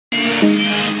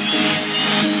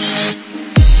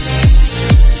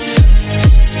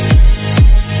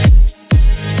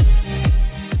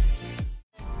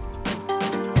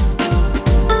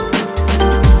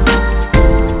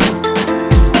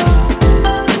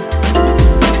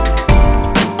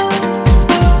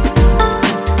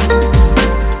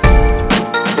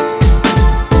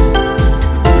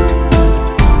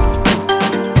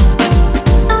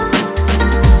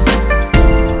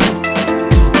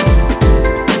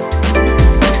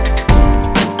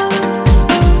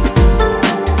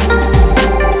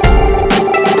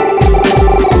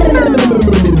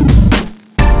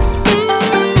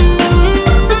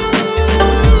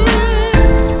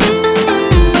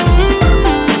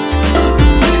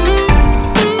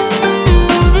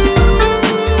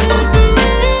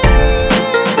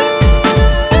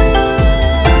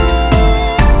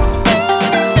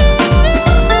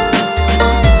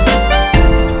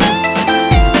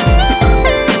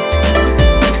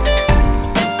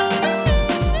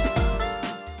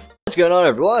What's going on,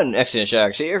 everyone? Excellent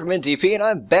Sharks here from NTP, and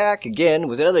I'm back again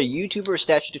with another YouTuber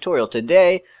statue tutorial.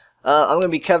 Today, I'm going to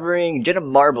be covering Jenna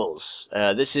Marbles.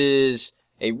 This is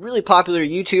a really popular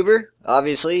YouTuber,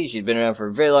 obviously. She's been around for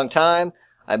a very long time.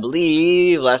 I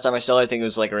believe, last time I saw her, I think it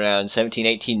was like around 17,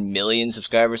 18 million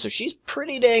subscribers, so she's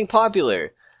pretty dang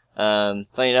popular. Funny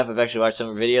enough, I've actually watched some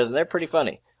of her videos, and they're pretty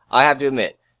funny. I have to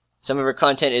admit, some of her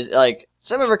content,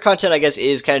 I guess,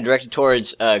 is kind of directed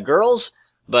towards girls.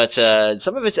 But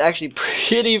some of it's actually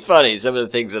pretty funny, some of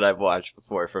the things that I've watched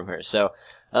before from her. So,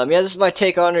 yeah, this is my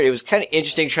take on her. It was kind of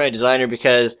interesting trying to design her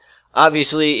because,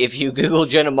 obviously, if you Google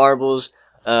Jenna Marbles,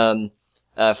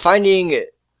 finding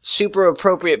super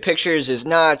appropriate pictures is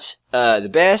not the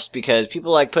best because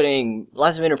people like putting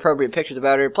lots of inappropriate pictures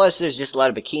about her. Plus, there's just a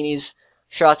lot of bikinis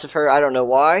shots of her. I don't know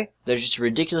why. There's just a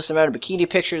ridiculous amount of bikini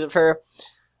pictures of her.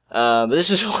 But this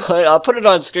was one, I'll put it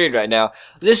on screen right now.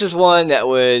 This was one that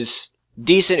was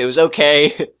decent. It was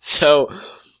okay. So,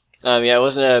 yeah, it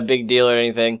wasn't a big deal or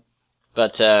anything.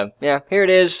 But, yeah, here it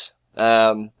is.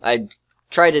 I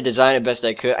tried to design it best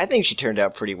I could. I think she turned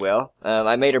out pretty well.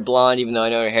 I made her blonde, even though I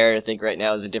know her hair, I think right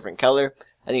now is a different color.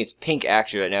 I think it's pink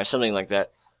actually right now, something like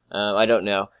that. I don't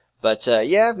know. But,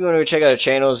 yeah, if you want to check out her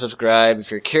channel, subscribe. If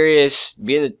you're curious,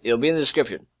 it'll be in the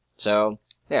description. So,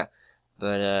 yeah.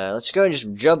 But, let's go and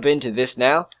just jump into this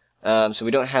now. So we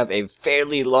don't have a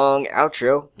fairly long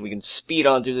outro. We can speed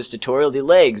on through this tutorial. The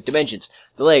legs, dimensions.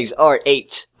 The legs are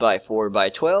 8 by 4 by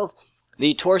 12.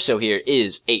 The torso here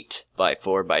is 8 by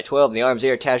 4 by 12. The arms,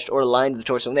 they are attached or aligned to the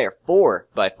torso, and they are 4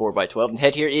 by 4 by 12. And the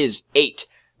head here is 8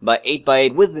 by 8 by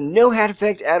 8 with no hat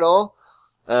effect at all.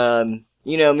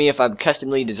 You know me, if I'm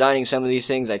customly designing some of these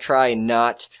things, I try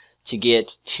not to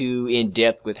get too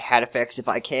in-depth with hat effects if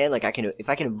I can. Like, if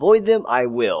I can avoid them, I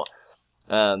will.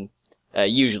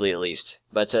 Usually at least.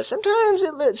 But sometimes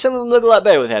some of them look a lot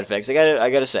better with hat effects. I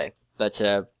gotta say. But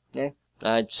yeah,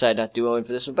 I decided not to do one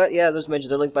for this one. But yeah, those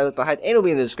dimensions are linked by behind, and it'll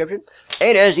be in the description.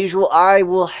 And as usual, I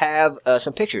will have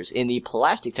some pictures in the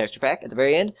plastic texture pack at the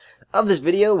very end of this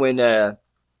video when yeah,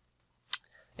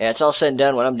 it's all said and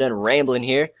done. When I'm done rambling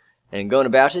here and going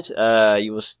about it,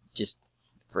 you will just,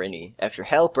 for any extra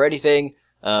help or anything,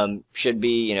 should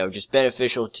be, just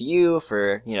beneficial to you,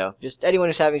 for just anyone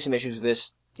who's having some issues with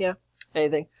this. Yeah.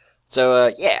 Anything.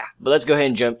 So, yeah. But let's go ahead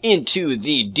and jump into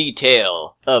the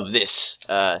detail of this,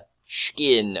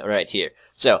 skin right here.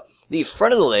 So, the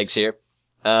front of the legs here,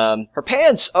 her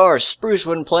pants are spruce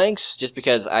wooden planks, just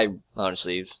because I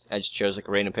just chose like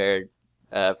a random pair,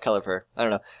 color for her. I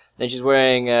don't know. Then she's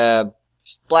wearing,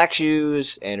 black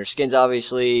shoes, and her skin's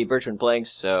obviously birch wooden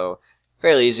planks, so,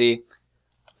 fairly easy.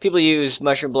 People use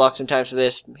mushroom blocks sometimes for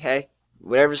this. Hey,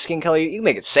 whatever skin color you can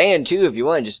make it sand too if you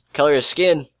want. Just color her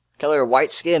skin. Color her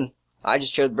white skin. I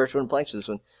just chose birch wooden planks for this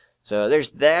one. So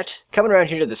there's that. Coming around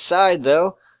here to the side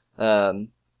though,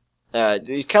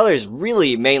 these colors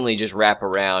really mainly just wrap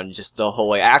around just the whole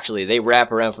way. Actually, they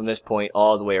wrap around from this point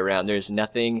all the way around. There's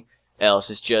nothing else.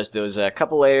 It's just those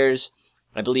couple layers.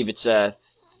 I believe it's is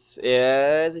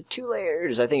it 2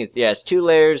 layers? I think it's 2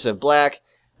 layers of black.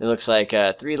 It looks like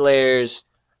 3 layers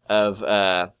of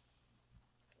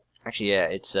actually, yeah,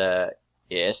 it's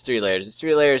 3 layers. It's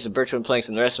 3 layers of birch wood planks,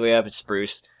 and the rest of the way up it's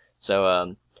spruce.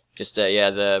 So, yeah,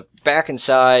 the back and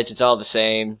sides, it's all the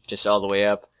same, just all the way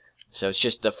up. So it's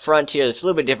just the front here that's a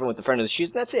little bit different with the front of the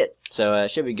shoes, and that's it. So,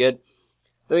 it should be good.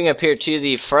 Moving up here to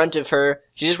the front of her,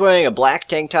 she's just wearing a black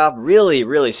tank top. Really,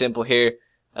 really simple here.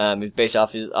 It's based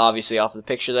off, obviously, off of the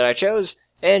picture that I chose.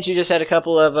 And she just had a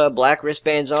couple of black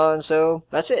wristbands on, so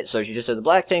that's it. So she just had the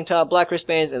black tank top, black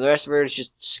wristbands, and the rest of her is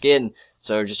just skin.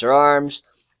 So just her arms.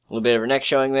 A little bit of her neck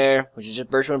showing there, which is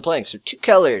just birch wood planks. So 2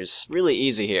 colors, really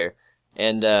easy here.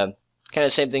 And kind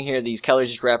of same thing here. These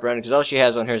colors just wrap around it, because all she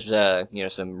has on her is, you know,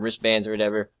 some wristbands or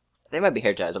whatever. They might be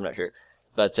hair ties, I'm not sure.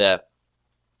 But, it's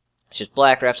just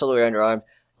black, wraps all the way around her arm.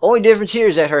 Only difference here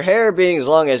is that her hair being as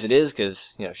long as it is,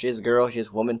 because, you know, she is a girl, she is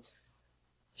a woman,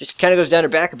 just kind of goes down her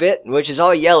back a bit, which is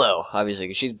all yellow, obviously,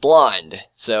 because she's blonde.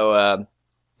 So,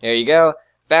 there you go.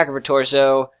 Back of her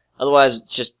torso. Otherwise,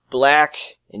 it's just black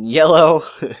and yellow.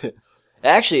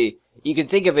 Actually, you can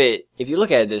think of it, if you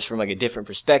look at this from like a different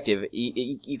perspective,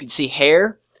 you can see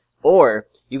hair, or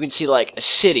you can see like a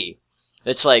city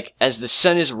that's like as the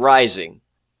sun is rising.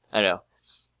 I don't know.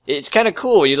 It's kind of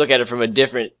cool when you look at it from a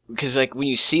different, because like when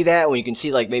you see that, when you can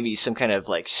see like maybe some kind of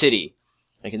like city,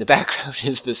 like in the background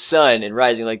is the sun and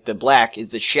rising, like the black is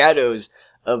the shadows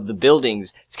of the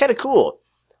buildings. It's kind of cool.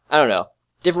 I don't know.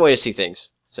 Different way to see things.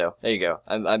 So there you go.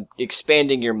 I'm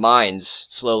expanding your minds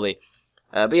slowly.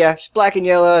 But yeah, just black and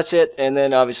yellow, that's it. And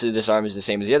then obviously this arm is the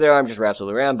same as the other arm, just wraps all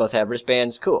around. Both have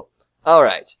wristbands. Cool.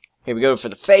 Alright. Here we go for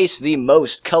the face, the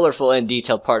most colorful and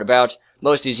detailed part about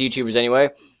most of these YouTubers anyway.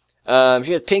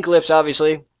 She has pink lips,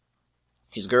 obviously.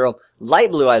 She's a girl.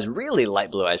 Light blue eyes, really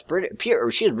light blue eyes.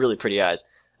 She has really pretty eyes.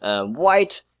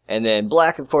 White, and then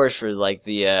black, of course, for like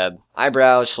the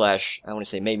eyebrows / I want to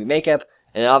say maybe makeup.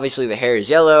 And obviously the hair is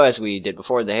yellow, as we did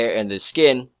before. The hair and the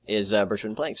skin is Birch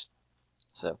planks.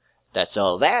 So that's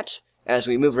all that. As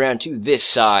we move around to this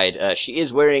side, she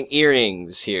is wearing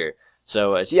earrings here.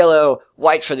 So it's yellow,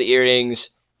 white for the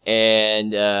earrings,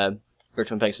 and Birch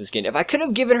planks and skin. If I could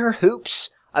have given her hoops,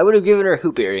 I would have given her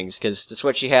hoop earrings, because that's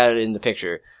what she had in the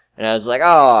picture. And I was like,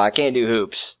 oh, I can't do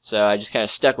hoops. So I just kind of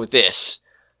stuck with this.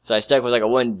 So I stuck with like a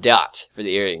 1 dot for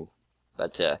the earring.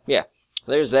 But, yeah.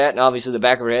 There's that, and obviously the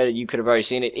back of her head, you could have already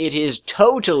seen it. It is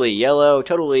totally yellow,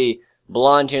 totally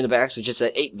blonde here in the back, so just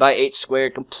that 8x8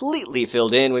 square completely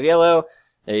filled in with yellow.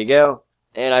 There you go.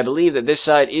 And I believe that this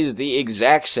side is the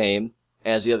exact same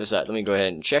as the other side. Let me go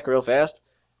ahead and check real fast.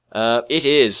 It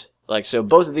is. Like, so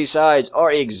both of these sides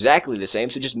are exactly the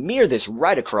same, so just mirror this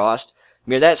right across.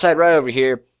 Mirror that side right over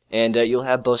here, and you'll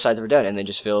have both sides of her done. And then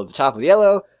just fill the top with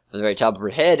yellow, the very top of her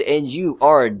head, and you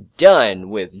are done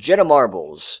with Jenna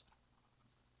Marbles.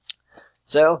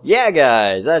 So, yeah,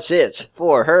 guys, that's it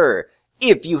for her.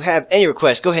 If you have any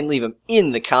requests, go ahead and leave them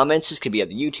in the comments. This could be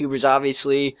other YouTubers,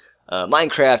 obviously,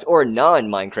 Minecraft or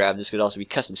non-Minecraft. This could also be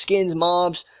custom skins,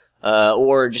 mobs,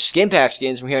 or just skin pack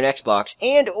skins from here on Xbox,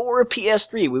 and or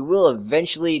PS3. We will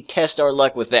eventually test our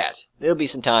luck with that. It'll be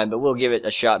some time, but we'll give it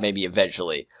a shot maybe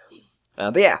eventually.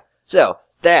 But yeah, so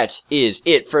that is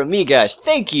it from me, guys.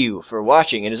 Thank you for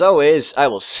watching, and as always, I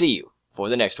will see you for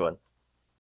the next one.